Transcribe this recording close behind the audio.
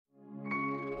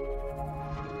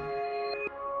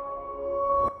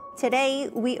Today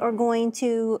we are going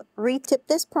to retip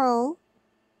this prong.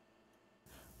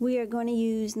 We are going to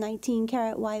use 19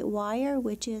 karat white wire,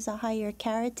 which is a higher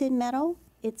carated metal.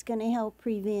 It's going to help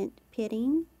prevent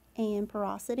pitting and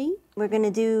porosity. We're going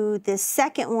to do the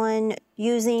second one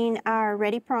using our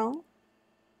Redi Prong.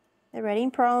 The Redi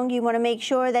Prong, you want to make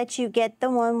sure that you get the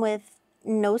one with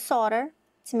no solder.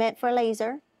 It's meant for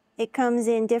laser. It comes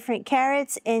in different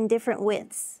carats and different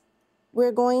widths.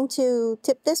 We're going to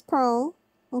tip this prong.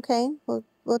 Okay,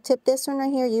 we'll tip this one right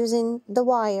here using the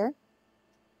wire.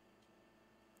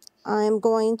 I'm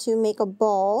going to make a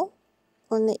ball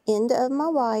on the end of my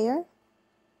wire.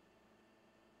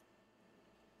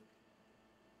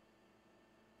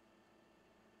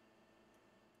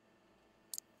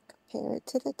 Compare it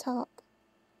to the top.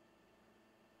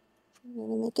 I'm going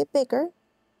to make it bigger.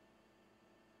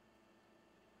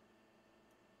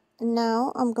 And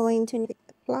now I'm going to take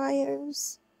the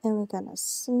pliers and we're going to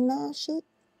smash it.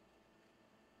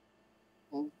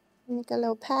 Okay. Make a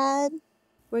little pad.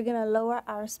 We're going to lower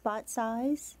our spot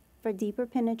size for deeper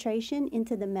penetration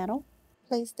into the metal.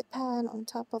 Place the pad on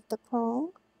top of the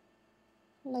prong,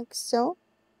 like so.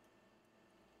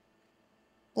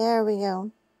 There we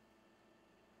go.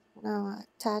 Now I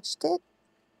attached it.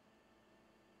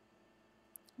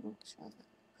 Make sure I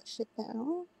push it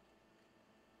down.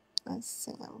 Let's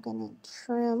see, I'm going to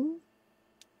trim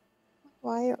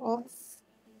wire off.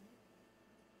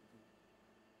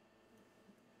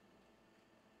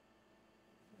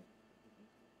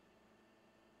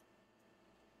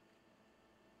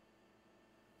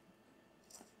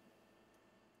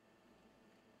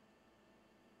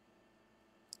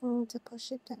 To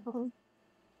push it down.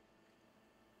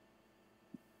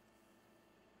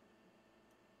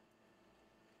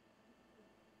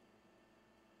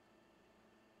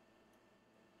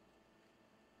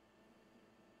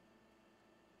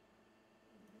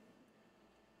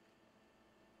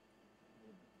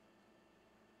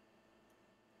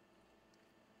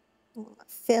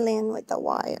 Fill in with the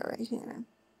wire right here.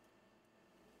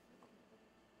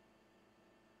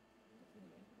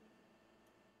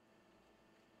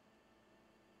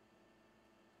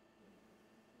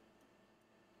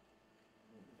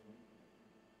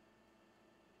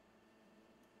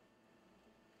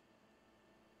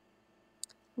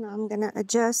 Now I'm going to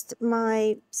adjust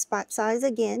my spot size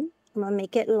again. I'm going to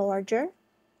make it larger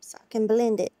so I can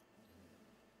blend it.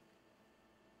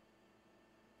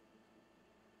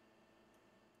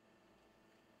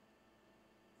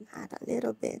 Add a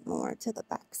little bit more to the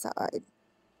back side.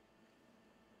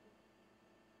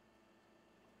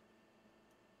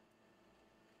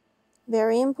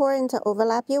 Very important to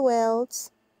overlap your welds.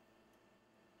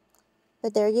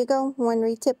 But there you go, one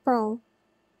retip prong.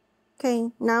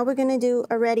 Okay, now we're going to do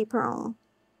a Redi Prong.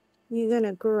 You're going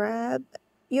to grab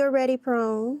your Redi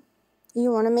Prong.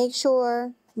 You want to make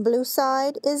sure blue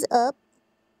side is up.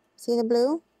 See the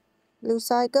blue? Blue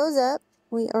side goes up.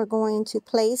 We are going to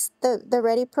place the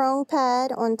Redi Prong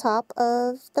pad on top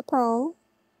of the prong.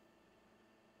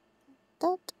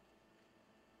 That.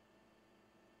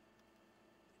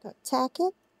 Tack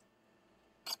it.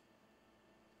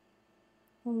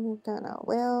 And we're going to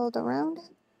weld around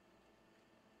it.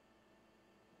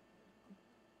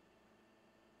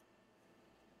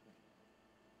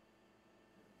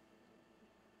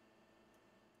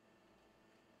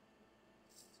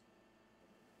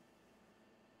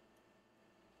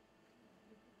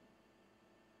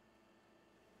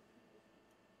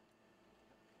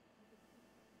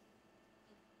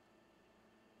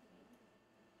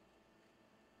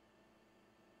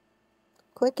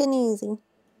 Quick and easy.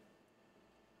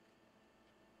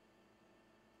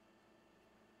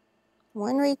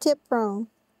 One retip prong.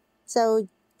 So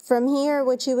from here,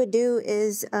 what you would do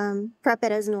is prep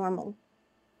it as normal.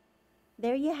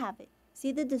 There you have it.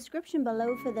 See the description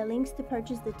below for the links to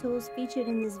purchase the tools featured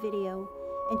in this video,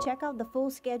 and check out the full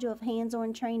schedule of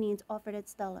hands-on trainings offered at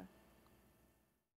Stellar.